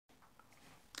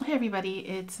Hey everybody,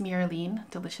 it's Marley,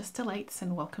 Delicious Delights,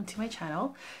 and welcome to my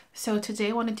channel. So today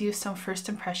I want to do some first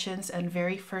impressions and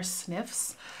very first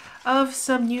sniffs of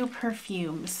some new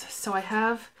perfumes. So I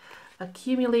have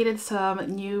accumulated some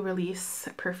new release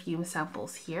perfume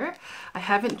samples here. I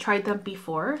haven't tried them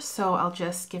before, so I'll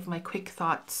just give my quick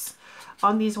thoughts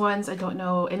on these ones. I don't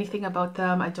know anything about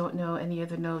them. I don't know any of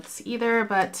the notes either,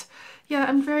 but yeah,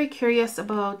 I'm very curious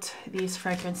about these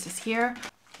fragrances here.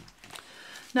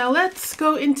 Now let's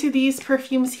go into these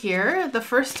perfumes here. The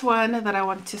first one that I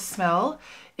want to smell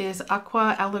is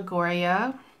Aqua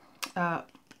Allegoria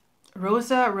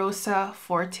Rosa Rossa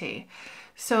Forte.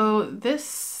 So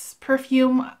this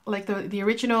perfume, like the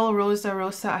original Rosa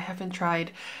Rossa, I haven't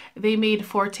tried. They made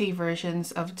Forte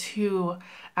versions of two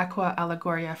Aqua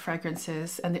Allegoria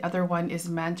fragrances, and the other one is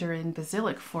Mandarin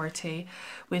Basilic Forte,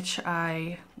 which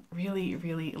I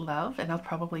really love, and I'll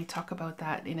probably talk about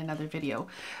that in another video.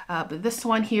 But this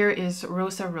one here is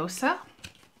Rosa Rossa.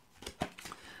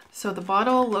 So the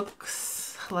bottle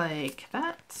looks like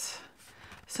that.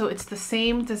 So it's the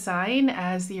same design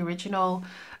as the original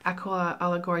Aqua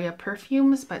Allegoria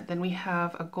perfumes, but then we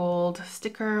have a gold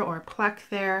sticker or plaque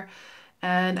there.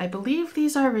 And I believe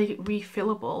these are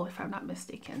refillable, if I'm not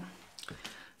mistaken.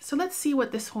 So let's see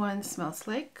what this one smells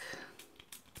like.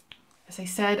 As I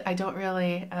said, I don't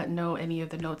really know any of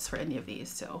the notes for any of these,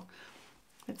 so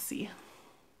let's see.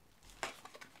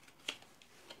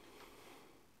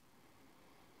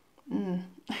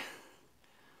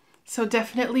 So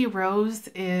definitely rose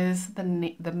is the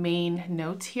main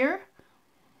note here.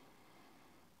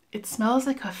 It smells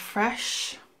like a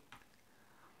fresh,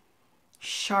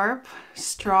 sharp,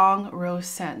 strong rose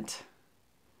scent.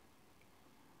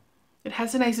 It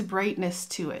has a nice brightness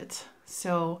to it.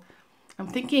 So I'm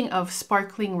thinking of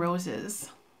sparkling roses.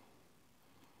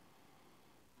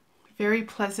 Very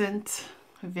pleasant,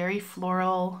 very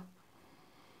floral.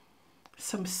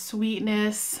 Some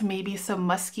sweetness, maybe some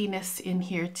muskiness in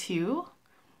here too.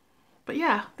 But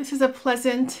yeah, this is a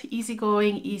pleasant,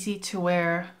 easygoing, easy to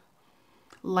wear,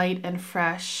 light and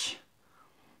fresh,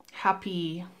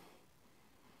 happy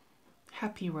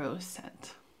rose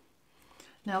scent.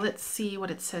 Now let's see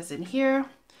what it says in here.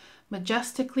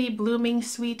 Majestically blooming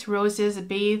sweet roses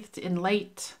bathed in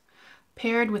light,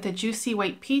 paired with a juicy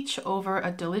white peach over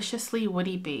a deliciously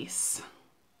woody base.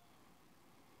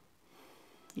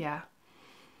 Yeah.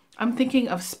 I'm thinking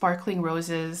of sparkling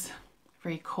roses,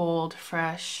 very cold,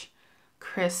 fresh,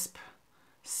 crisp,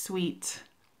 sweet,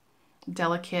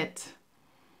 delicate,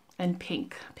 and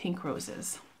pink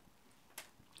roses.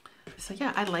 So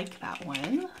yeah, I like that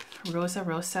one. Rosa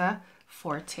Rossa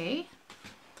Forte.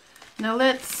 Now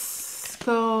let's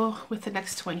go with the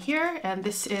next one here, and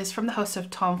this is from the house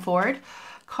of Tom Ford,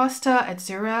 Costa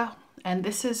Azzura, and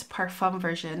this is Parfum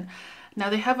version. Now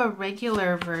they have a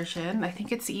regular version, I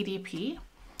think it's EDP.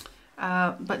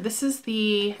 But this is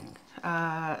the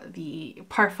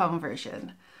Parfum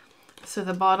version. So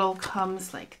the bottle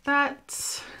comes like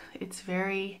that. It's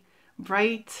very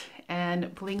bright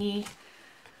and blingy.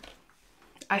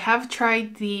 I have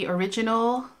tried the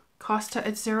original Costa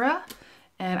Azzura,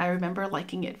 and I remember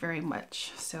liking it very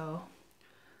much. So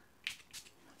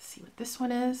let's see what this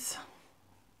one is.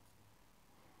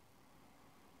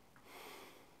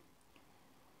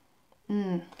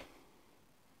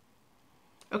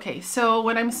 Okay, so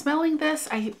when I'm smelling this,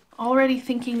 I'm already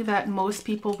thinking that most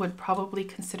people would probably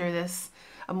consider this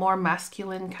a more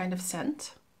masculine kind of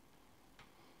scent.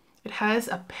 It has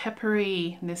a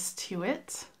pepperiness to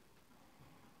it,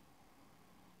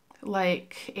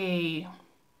 like a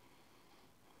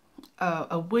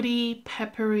woody,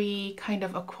 peppery, kind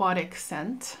of aquatic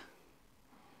scent.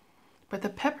 But the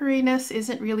pepperiness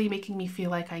isn't really making me feel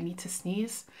like I need to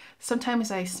sneeze.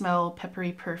 Sometimes I smell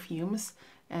peppery perfumes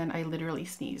and I literally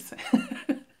sneeze.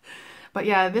 But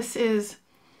yeah, this is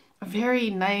a very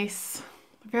nice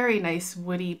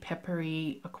woody,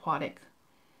 peppery, aquatic,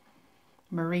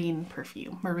 marine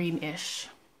perfume, marine-ish.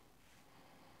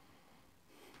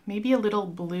 Maybe a little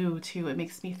blue too. It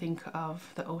makes me think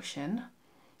of the ocean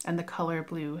and the color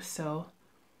blue. So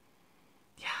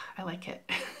yeah, I like it.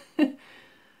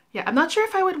 Yeah, I'm not sure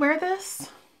if I would wear this,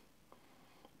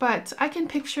 but I can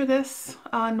picture this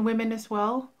on women as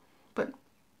well, but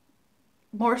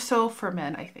more so for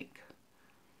men, I think.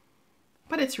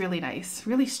 But it's really nice,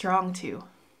 really strong too.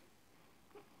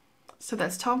 So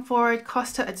that's Tom Ford,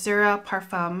 Costa Azzura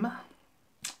Parfum.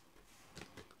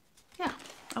 Yeah,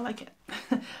 I like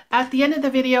it. At the end of the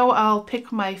video, I'll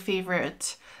pick my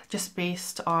favorite just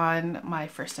based on my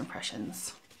first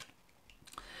impressions.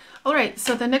 All right,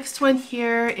 so the next one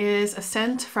here is a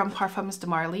scent from Parfums de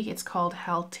Marley. It's called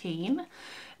Haltane.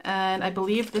 And I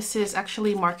believe this is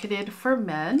actually marketed for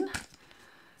men.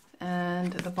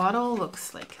 And the bottle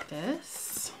looks like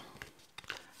this.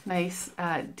 Nice,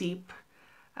 deep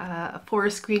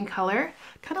forest green color.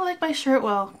 Kind of like my shirt.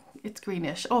 Well, it's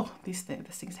greenish. Oh, this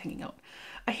thing's hanging out.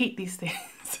 I hate these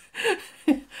things.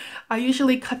 I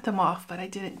usually cut them off, but I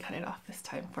didn't cut it off this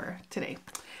time for today.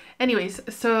 Anyways,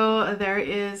 so there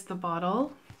is the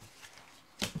bottle.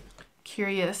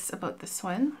 Curious about this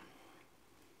one.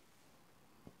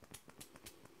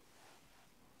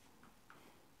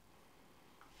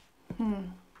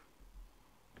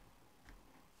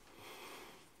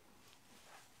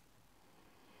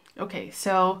 Okay,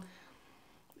 so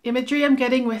imagery I'm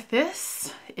getting with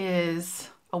this is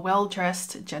a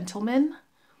well-dressed gentleman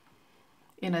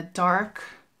in a dark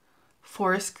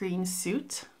forest green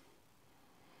suit.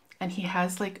 And he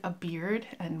has like a beard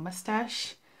and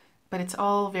mustache, but it's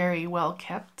all very well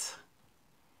kept.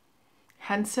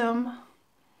 Handsome.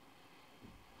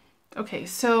 Okay,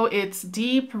 so it's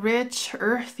deep, rich,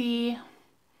 earthy.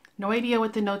 No idea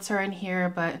what the notes are in here,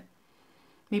 but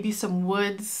maybe some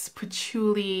woods,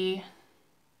 patchouli.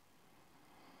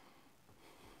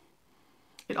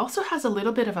 It also has a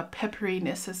little bit of a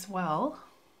pepperiness as well.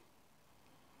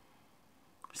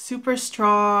 Super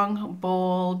strong,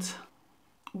 bold,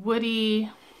 woody,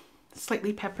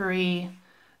 slightly peppery,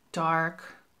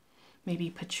 dark, maybe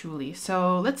patchouli.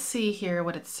 So let's see here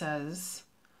what it says.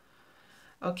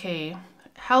 Okay,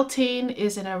 Haltane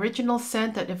is an original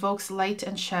scent that evokes light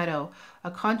and shadow, a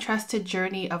contrasted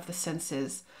journey of the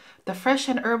senses. The fresh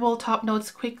and herbal top notes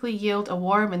quickly yield a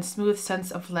warm and smooth sense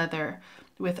of leather,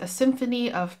 with a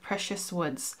symphony of precious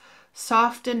woods.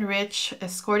 Soft and rich,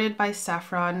 escorted by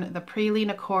saffron, the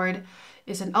praline accord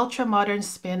is an ultra-modern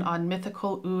spin on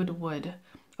mythical oud wood,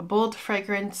 a bold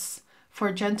fragrance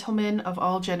for gentlemen of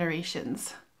all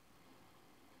generations.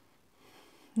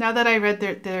 Now that I read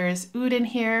there's oud in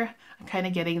here, I'm kind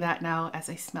of getting that now as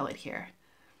I smell it here.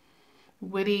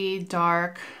 Woody,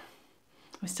 dark.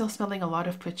 I'm still smelling a lot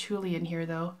of patchouli in here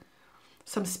though.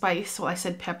 Some spice. Well, I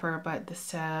said pepper, but this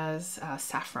says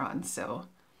saffron, so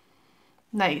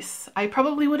nice. I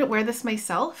probably wouldn't wear this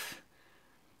myself,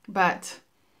 but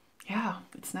yeah,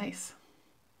 it's nice.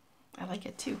 I like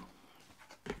it too.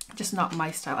 Just not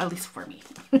my style, at least for me.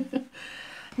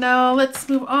 Now let's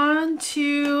move on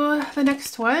to the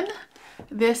next one.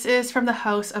 This is from the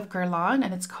house of Guerlain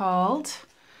and it's called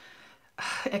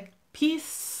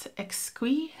Exquises.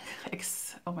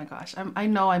 Oh my gosh, I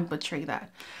know I'm butchering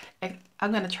that.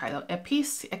 I'm gonna try though.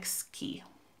 Exquises.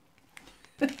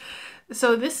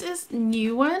 So this is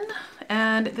new one,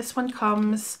 and this one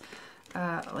comes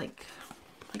like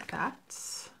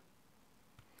that.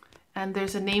 And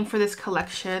there's a name for this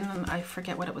collection, and I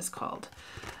forget what it was called.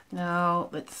 Now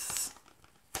let's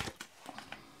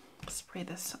spray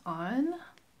this on.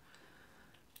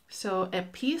 So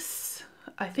épices,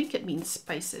 I think it means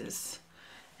spices.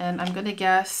 And I'm gonna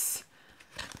guess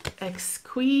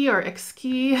exquis or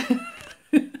exquis.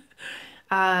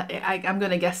 I'm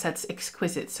gonna guess that's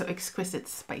exquisite, so exquisite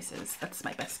spices. That's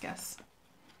my best guess.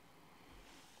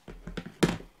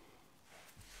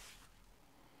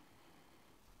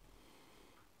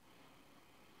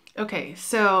 Okay,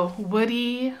 so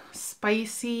woody,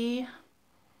 spicy.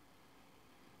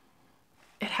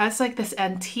 It has like this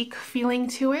antique feeling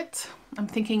to it. I'm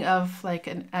thinking of like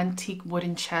an antique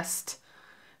wooden chest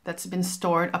that's been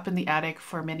stored up in the attic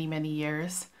for many, many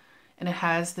years. And it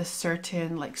has this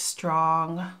certain like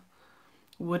strong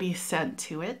woody scent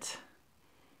to it.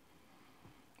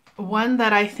 One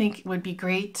that I think would be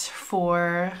great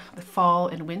for the fall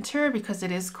and winter because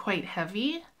it is quite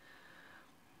heavy.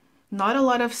 Not a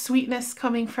lot of sweetness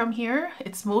coming from here.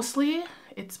 It's mostly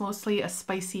a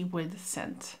spicy wood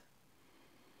scent.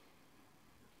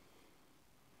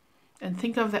 And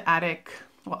think of the attic,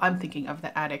 well, I'm thinking of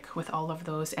the attic with all of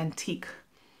those antique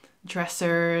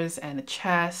dressers and a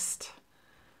chest.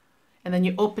 And then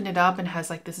you open it up and it has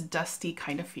like this dusty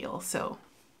kind of feel. So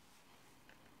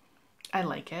I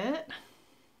like it.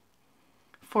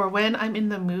 For when I'm in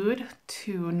the mood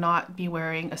to not be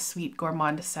wearing a sweet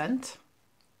gourmand scent,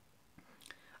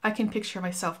 I can picture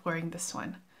myself wearing this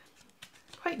one.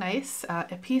 Quite nice.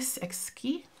 Épices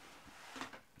Exquis.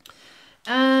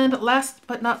 And last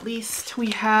but not least,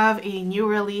 we have a new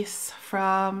release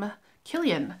from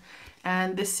Kilian.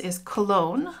 And this is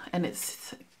Cologne, and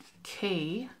it's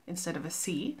K instead of a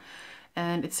C.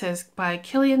 And it says, by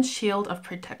Kilian Shield of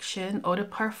Protection, Eau de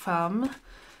Parfum.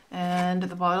 And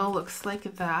the bottle looks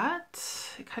like that.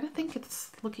 I kind of think it's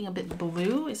looking a bit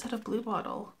blue. Is that a blue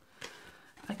bottle?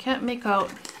 I can't make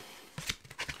out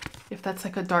if that's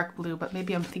like a dark blue, but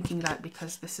maybe I'm thinking that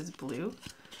because this is blue.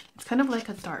 It's kind of like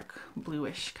a dark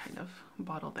bluish kind of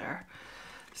bottle there.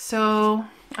 So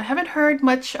I haven't heard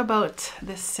much about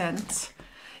this scent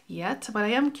yet, but I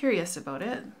am curious about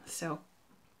it. So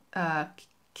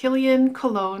Kilian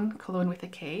Kologne, Cologne with a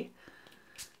K.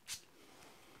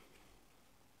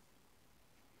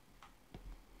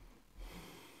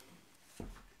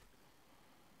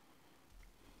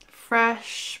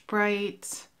 Fresh,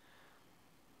 bright,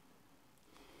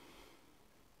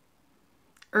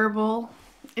 herbal.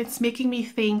 It's making me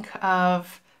think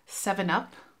of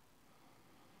 7-Up,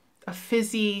 a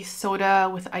fizzy soda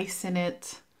with ice in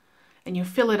it, and you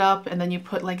fill it up and then you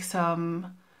put like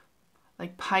some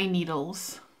like pine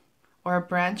needles or a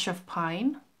branch of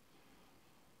pine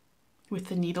with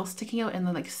the needle sticking out, and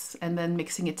then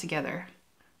mixing it together.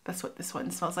 That's what this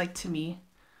one smells like to me.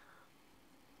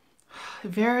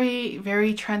 Very,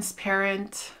 very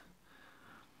transparent.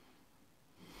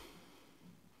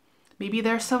 Maybe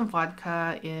there's some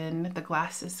vodka in the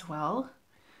glass as well.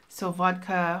 So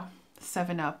vodka,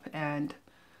 7-Up, and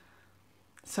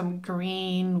some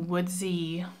green,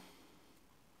 woodsy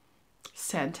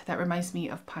scent that reminds me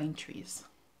of pine trees.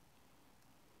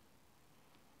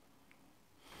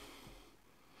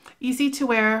 Easy to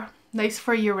wear, nice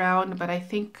for year-round, but I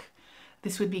think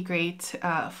this would be great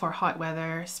for hot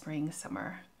weather, spring,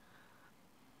 summer.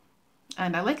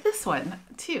 And I like this one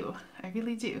too. I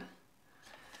really do.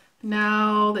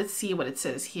 Now let's see what it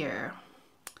says here.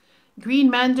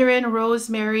 Green mandarin,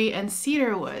 rosemary, and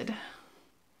cedarwood.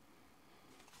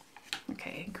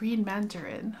 Okay, green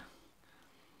mandarin.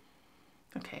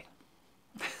 Okay.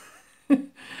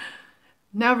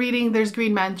 Now reading there's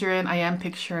green mandarin, I am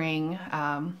picturing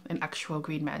an actual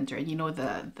green mandarin. You know,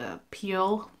 the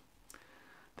peel.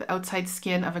 The outside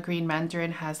skin of a green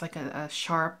mandarin has like a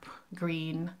sharp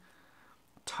green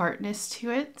tartness to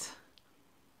it.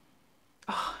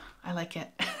 Oh, I like it.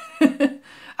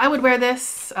 I would wear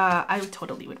this. I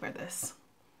totally would wear this.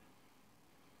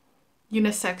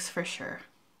 Unisex for sure.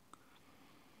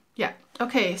 Yeah.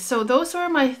 Okay, so those are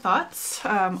my thoughts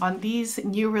on these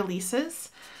new releases.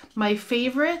 My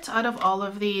favorite out of all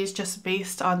of these, just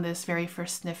based on this very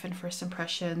first sniff and first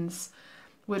impressions,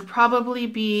 would probably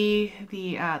be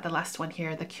the last one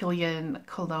here, the Kilian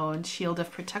Cologne Shield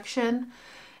of Protection.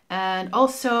 And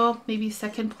also maybe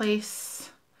second place,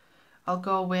 I'll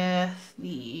go with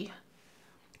the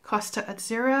Costa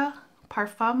Azzura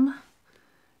Parfum.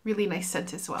 Really nice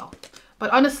scent as well.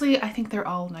 But honestly, I think they're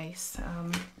all nice.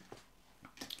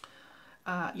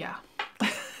 Yeah.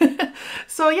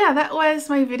 So yeah, that was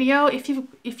my video. If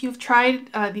you've tried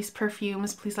these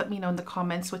perfumes, please let me know in the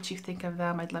comments what you think of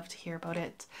them. I'd love to hear about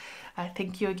it.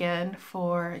 Thank you again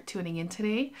for tuning in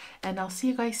today, and I'll see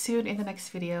you guys soon in the next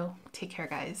video. Take care,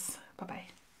 guys.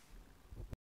 Bye-bye.